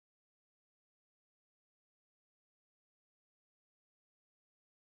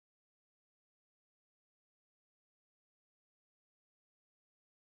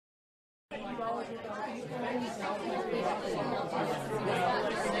It's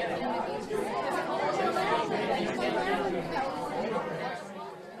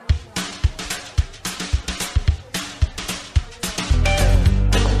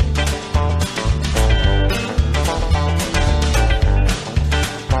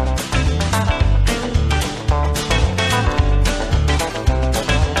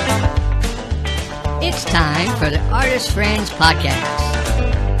time for the Artist Friends Podcast.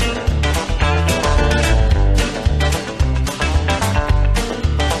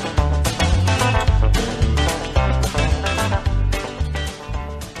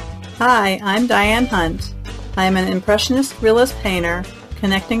 Hi, I'm Diane Hunt. I am an impressionist realist painter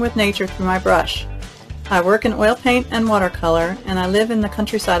connecting with nature through my brush. I work in oil paint and watercolor, and I live in the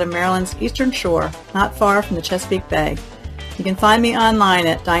countryside of Maryland's Eastern Shore, not far from the Chesapeake Bay. You can find me online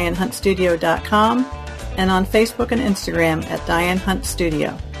at DianeHuntStudio.com and on Facebook and Instagram at Diane Hunt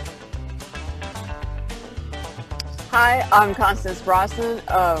Studio. Hi, I'm Constance Brosnan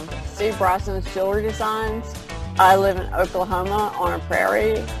of Steve Brosnan's Jewelry Designs. I live in Oklahoma on a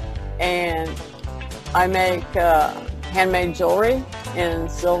prairie, and I make handmade jewelry in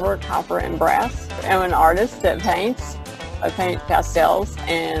silver, copper, and brass. I'm an artist that paints. I paint pastels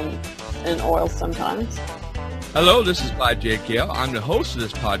and in oils sometimes. Hello, this is Clyde J. Kell. I'm the host of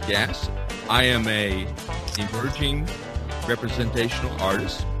this podcast. I am a emerging representational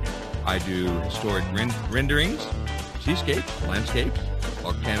artist. I do historic renderings, seascapes, landscapes,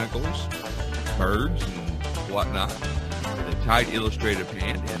 volcanicals, birds, and whatnot, with a tight illustrative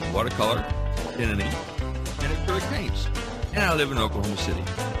hand in watercolor, pen and ink, and acrylic paints. And I live in Oklahoma City.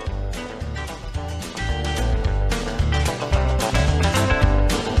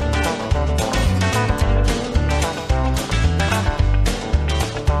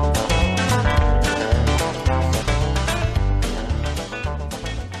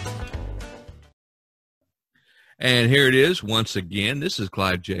 And here it is once again. This is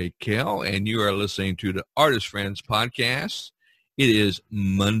Clyde J. Kell, and you are listening to the Artist Friends Podcast. It is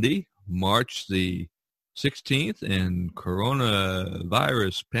Monday, March the 16th in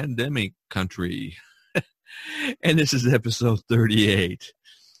coronavirus pandemic country. And this is episode 38.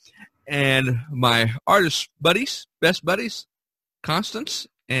 And my artist buddies, best buddies, Constance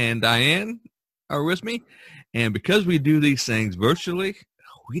and Diane are with me. And because we do these things virtually,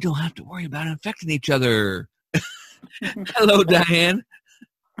 we don't have to worry about infecting each other. Hello, Diane.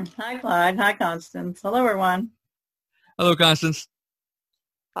 Hi, Clyde. Hi, Constance. Hello, everyone. Hello, Constance.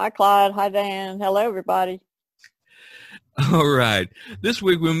 Hi, Clyde. Hi, Dan. Hello, everybody. All right. This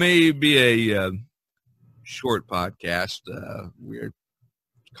week we may be a short podcast. We're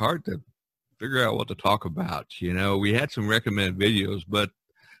hard to figure out what to talk about. You know, we had some recommended videos, but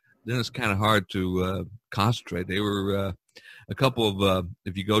then it's kind of hard to concentrate. They were a couple of,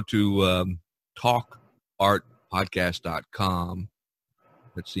 if you go to talkartpodcast.com,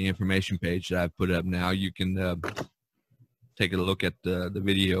 that's the information page that I've put up now. You can take a look at the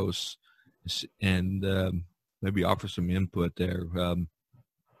videos and maybe offer some input there.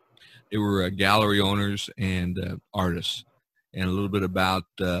 They were gallery owners and artists, and a little bit about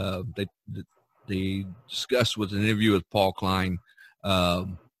they discussed with an interview with Paul Klein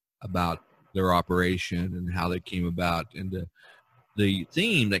about their operation and how they came about, and the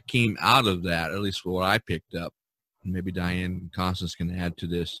theme that came out of that, at least what I picked up, and maybe Diane and Constance can add to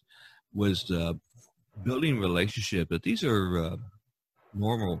this, was building relationship. That these are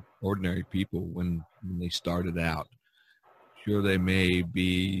normal, ordinary people when they started out. Sure, they may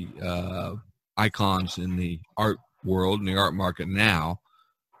be icons in the art world, in the art market now,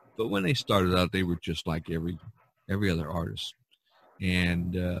 but when they started out, they were just like every other artist.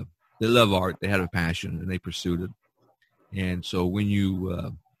 And they love art, they had a passion, and they pursued it. And so when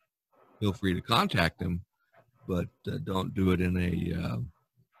you feel free to contact them, but don't do it in a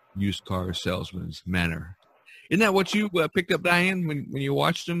used car salesman's manner. Isn't that what you picked up, Diane, when you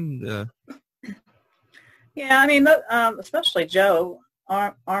watched them? Yeah, I mean, especially Joe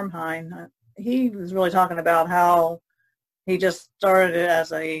Armheim, he was really talking about how he just started it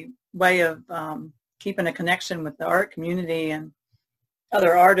as a way of keeping a connection with the art community and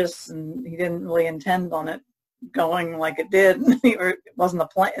other artists, and he didn't really intend on it going like it did. It wasn't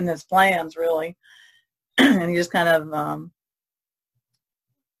in his plans, really. And he just kind of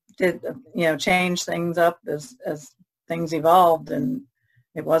did, change things up as things evolved, and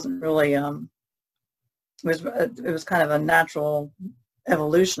it wasn't really, it was kind of a natural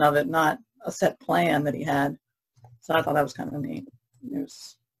evolution of it, not a set plan that he had. So I thought that was kind of neat.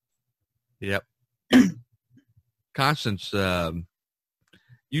 Yep. Constance,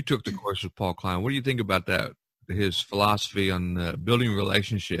 you took the course with Paul Klein. What do you think about that? His philosophy on building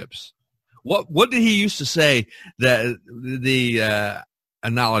relationships. What did he used to say? That the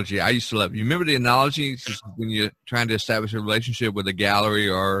analogy I used to love. You remember the analogy when you're trying to establish a relationship with a gallery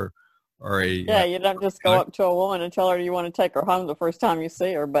or a Yeah, you don't just go up to a woman and tell her you want to take her home the first time you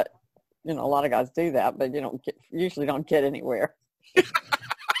see her, but a lot of guys do that, but usually don't get anywhere.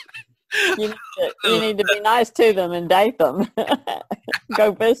 You need to be nice to them and date them.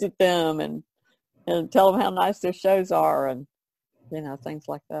 Go visit them and tell them how nice their shows are and things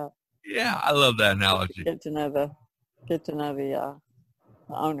like that. Yeah, I love that analogy. Get to know the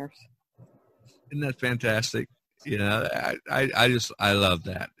owners. Isn't that fantastic? I love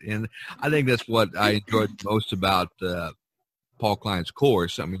that, and I think that's what I enjoyed most about Paul Klein's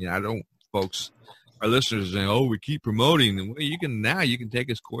course. I mean, our listeners are saying, "Oh, we keep promoting," and you can take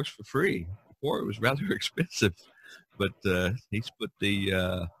his course for free. Before it was rather expensive, but he's put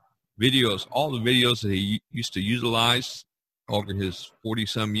the videos, all the videos that he used to utilize over his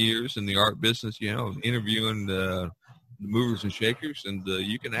 40-some years in the art business, interviewing the movers and shakers, and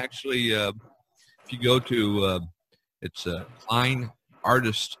you can actually, if you go to, it's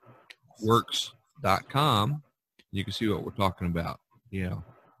kleinartistworks.com, you can see what we're talking about,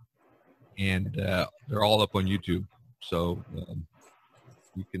 and they're all up on YouTube, so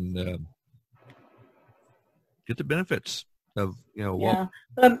you can get the benefits of, Yeah,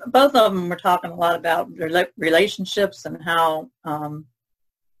 both of them were talking a lot about relationships and how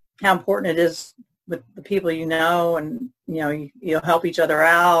important it is with the people and you help each other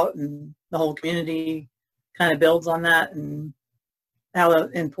out, and the whole community kind of builds on that, and how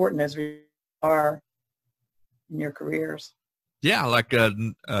important those are in your careers. Yeah, like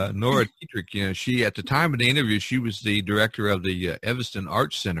Nora Dietrich, she, at the time of the interview, she was the director of the Evanston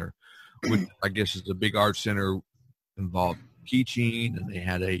Arts Center, which I guess is a big art center involved teaching, and they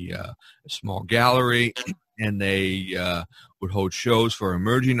had a small gallery, and they would hold shows for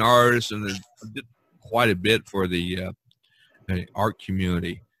emerging artists, and they did quite a bit for the art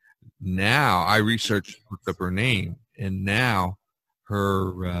community. Now I looked up her name, and now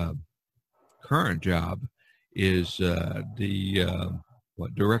her current job is the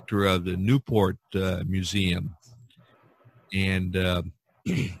director of the Newport Museum, and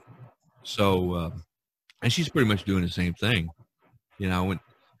so and she's pretty much doing the same thing. I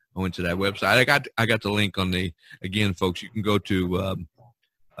went to that website. I got the link on again, folks. You can go to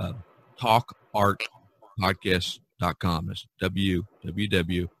talkartpodcast.com. That's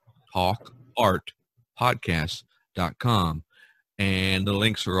www.talkartpodcast.com, and the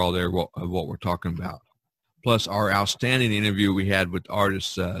links are all there of what we're talking about. Plus our outstanding interview we had with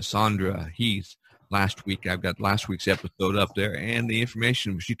artist Sandra Heath last week. I've got last week's episode up there, and the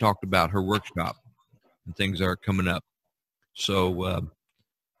information she talked about her workshop and things that are coming up. So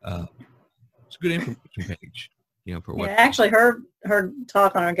it's a good information page, for what. Yeah, actually, her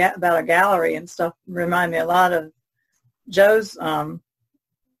talk on about a gallery and stuff remind me a lot of Joe's.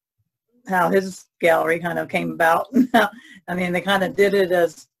 How his gallery kind of came about. I mean, they kind of did it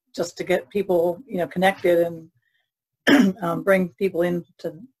as just to get people, connected and bring people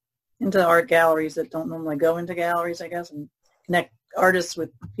into art galleries that don't normally go into galleries, I guess, and connect artists with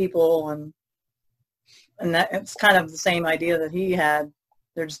people, and that it's kind of the same idea that he had.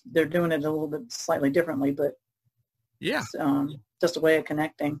 They're doing it a little bit slightly differently, but yeah, it's, just a way of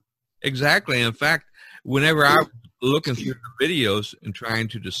connecting. Exactly. In fact, whenever I was looking through the videos and trying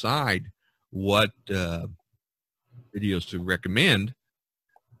to decide what videos to recommend,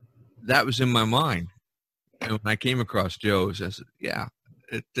 that was in my mind. And when I came across Joe's, I said, yeah,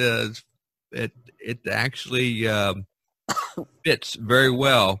 it does. It actually fits very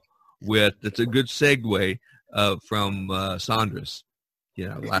well with, it's a good segue from Sandra's,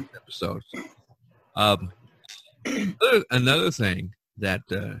 last episode. Another thing that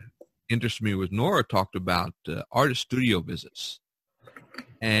interested me was Nora talked about artist studio visits.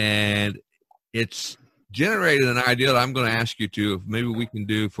 And it's generated an idea that I'm going to ask you to, if maybe we can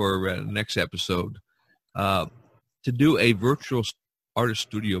do for next episode, to do a virtual artist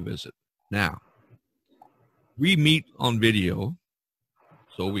studio visit. Now, we meet on video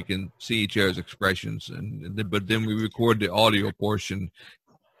so we can see each other's expressions, but then we record the audio portion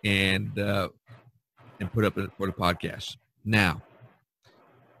and put up for the podcast. Now,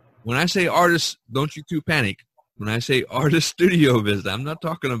 when I say artists, don't you two panic. When I say artist studio visit, I'm not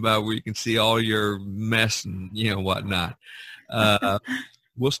talking about where you can see all your mess and whatnot.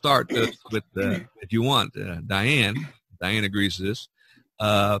 We'll start with, if you want, Diane. Diane agrees to this.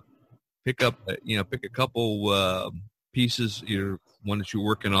 Pick a couple pieces, either one that you're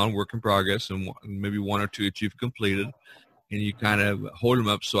working on, work in progress, and maybe one or two that you've completed, and you kind of hold them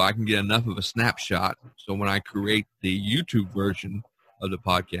up so I can get enough of a snapshot. So when I create the YouTube version of the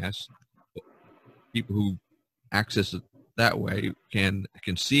podcast, people who access it that way can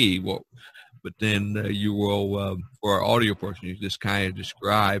see what. But then you will, for our audio portion, you just kind of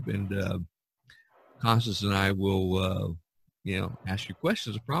describe, and Constance and I will, ask you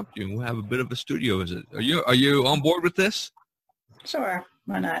questions, prompt you, and we'll have a bit of a studio visit. Are you on board with this? Sure.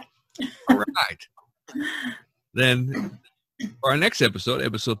 Why not? All right. Then for our next episode,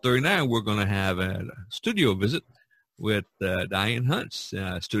 episode 39, we're going to have a studio visit with Diane Hunt's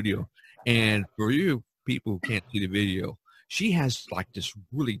studio. And for you people who can't see the video, she has like this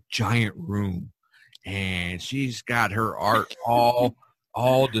really giant room, and she's got her art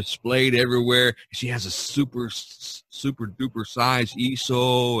all displayed everywhere. She has a super duper size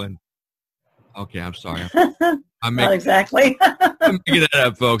easel, and okay, I'm sorry. I'm Not exactly. I'm making that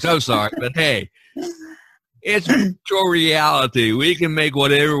up, folks. I'm sorry, but hey, it's virtual reality. We can make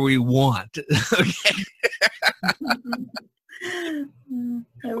whatever we want. Okay.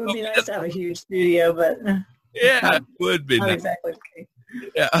 It would be nice to have a huge studio, but yeah, it would be not nice. exactly the case.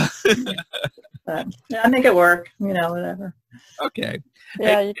 Yeah. But yeah, I make it work. Whatever. Okay.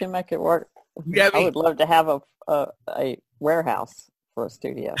 Yeah, you can make it work. Gabby? I would love to have a warehouse for a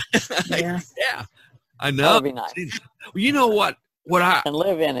studio Yeah. Yeah. I know. That would be nice. Well, you know what I and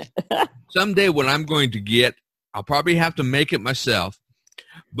live in it. someday what I'm going to get, I'll probably have to make it myself,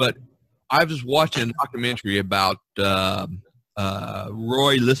 but I was watching a documentary about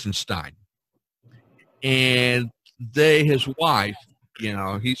Roy Lichtenstein, and his wife,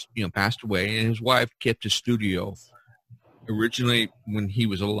 he's passed away, and his wife kept his studio originally when he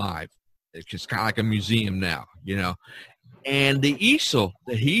was alive. It's just kind of like a museum now, and the easel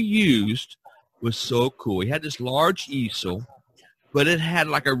that he used was so cool. He had this large easel, but it had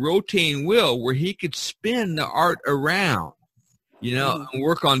like a rotating wheel where he could spin the art around, and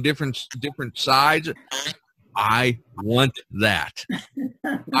work on different sides. I want that.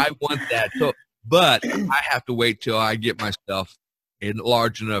 I want that. So, but I have to wait till I get myself in a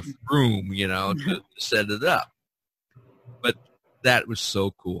large enough room, to set it up. But that was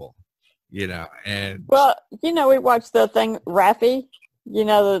so cool, and Well, we watched the thing, Raffy, the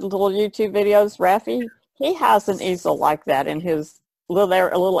little YouTube videos, Raffy. He has an easel like that in his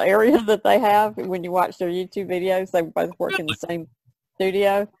little area that they have. When you watch their YouTube videos, they both work in the same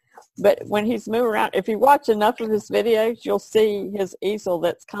studio. But when he's moving around, if you watch enough of his videos, you'll see his easel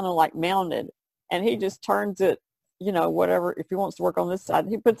that's kind of like mounted, and he just turns it, whatever. If he wants to work on this side,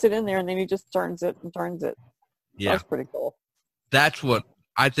 he puts it in there, and then he just turns it and turns it. yeah, That's pretty cool. that's what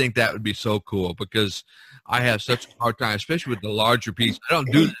I think. That would be so cool, because I have such a hard time, especially with the larger piece. I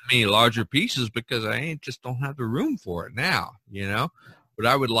don't do that many larger pieces because I just don't have the room for it now, But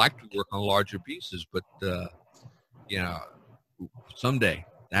I would like to work on larger pieces, but someday.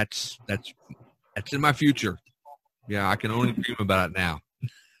 That's in my future. Yeah, I can only dream about it now.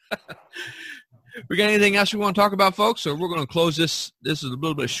 We got anything else we want to talk about, folks? Or we're going to close this. This is a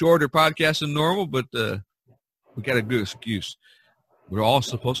little bit shorter podcast than normal, but we got a good excuse. We're all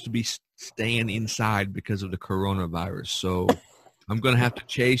supposed to be staying inside because of the coronavirus. So I'm going to have to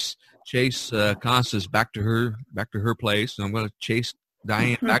chase Constance back to her place, and I'm going to chase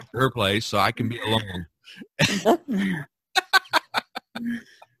Diane back to her place so I can be alone.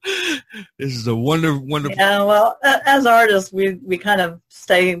 This is a wonderful. Yeah, well, as artists, we kind of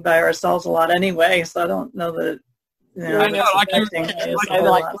stay by ourselves a lot anyway, so I don't know that. I know, I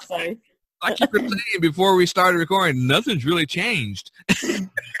like to say. Like you were saying before we started recording, nothing's really changed.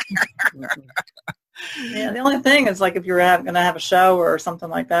 Yeah, the only thing is like if you're going to have a show or something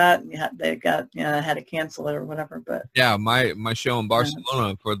like that, and they had to cancel it or whatever. But yeah, my show in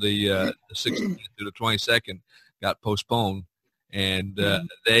Barcelona for the 16th to the 22nd got postponed. And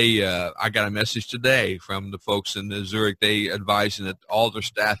I got a message today from the folks in Zurich. They advising that all their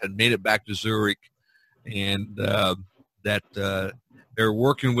staff had made it back to Zurich, and that they're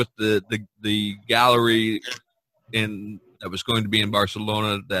working with the gallery that was going to be in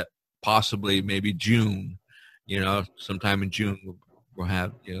Barcelona. That possibly maybe June, sometime in June we'll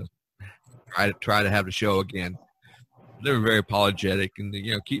have try to have the show again. They were very apologetic, and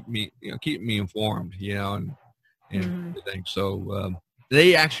keep me informed, and everything. So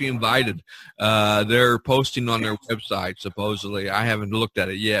they actually invited. They're posting on their website. Supposedly, I haven't looked at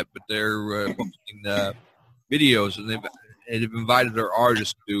it yet, but they're posting videos, and they've invited their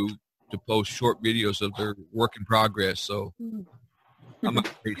artists to post short videos of their work in progress. So I'm gonna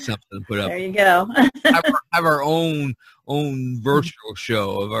create something and put up. there you go. have our own virtual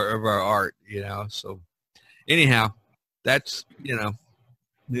show of our art. So anyhow, that's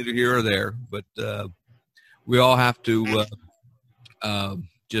neither here or there, but. We all have to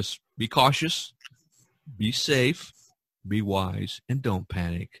just be cautious, be safe, be wise, and don't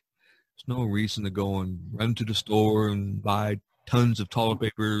panic. There's no reason to go and run to the store and buy tons of toilet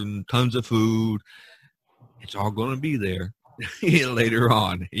paper and tons of food. It's all going to be there later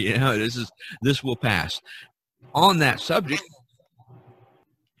on. This will pass. On that subject,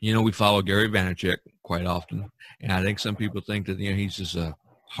 we follow Gary Vaynerchuk quite often, and I think some people think that he's just a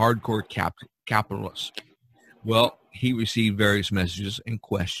hardcore capitalist. Well, he received various messages and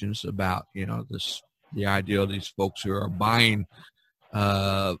questions about the idea of these folks who are buying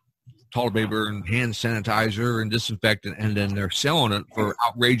toilet paper and hand sanitizer and disinfectant, and then they're selling it for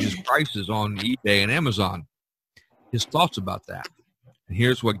outrageous prices on eBay and Amazon. His thoughts about that. And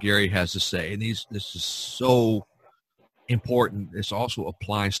here's what Gary has to say. And this is so important. This also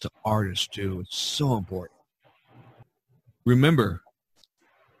applies to artists too. It's so important. Remember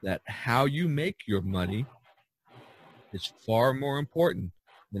that how you make your money is far more important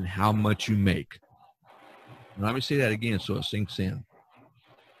than how much you make. And let me say that again so it sinks in.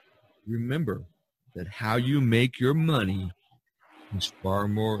 Remember that how you make your money is far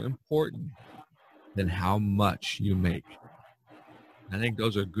more important than how much you make. I think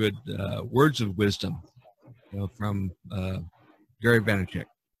those are good words of wisdom from Gary Vaynerchuk.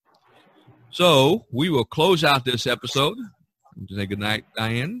 So we will close out this episode. Say good night,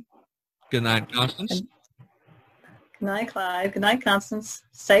 Diane. Good night, Constance. Good night, Clyde. Good night, Constance.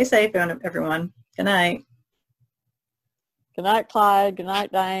 Stay safe, everyone. Good night. Good night, Clyde. Good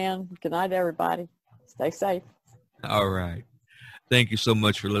night, Diane. Good night, everybody. Stay safe. All right. Thank you so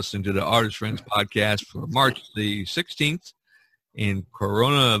much for listening to the Artist Friends podcast for March the 16th in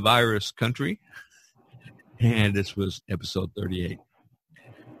coronavirus country. And this was episode 38.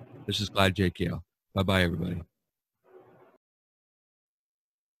 This is Clyde J. Kale. Bye-bye, everybody.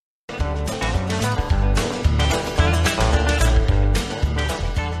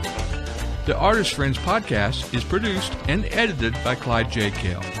 The Artist Friends podcast is produced and edited by Clyde J.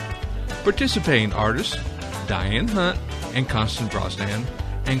 Kale. Participating artists, Diane Hunt and Constance Brosnan,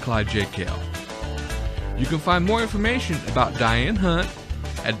 and Clyde J. Kale. You can find more information about Diane Hunt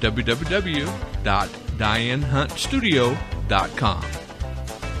at www.dianehuntstudio.com.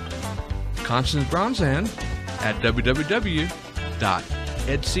 Constance Brosnan at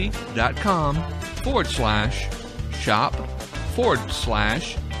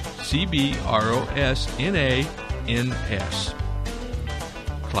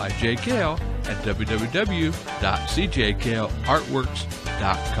Clyde J. Kale at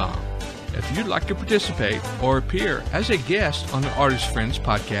www.cjkaleartworks.com. If you'd like to participate or appear as a guest on the Artist Friends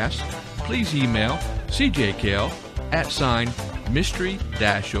podcast, please email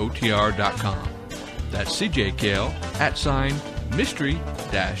cjkale@mystery-otr.com. That's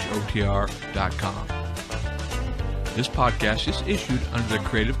cjkale@mystery-otr.com. This podcast is issued under the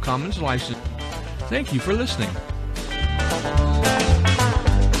Creative Commons license. Thank you for listening.